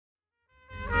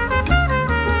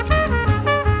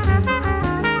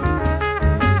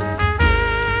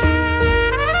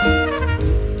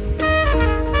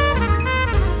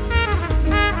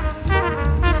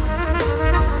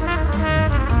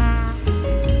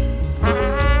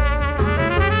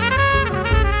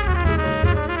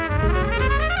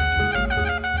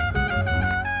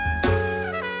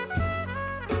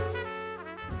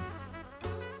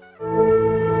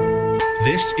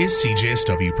is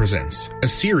CJSW Presents, a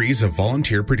series of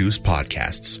volunteer-produced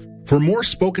podcasts. For more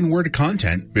spoken word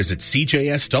content, visit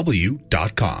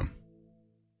cjsw.com.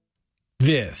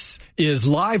 This is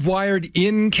Live Wired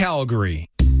in Calgary.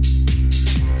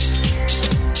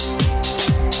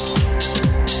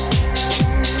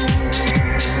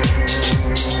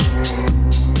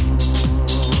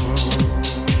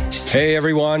 Hey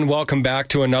everyone, welcome back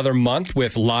to another month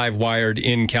with Live Wired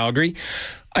in Calgary.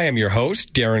 I am your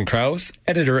host, Darren Krause,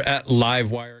 editor at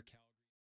Live Wire.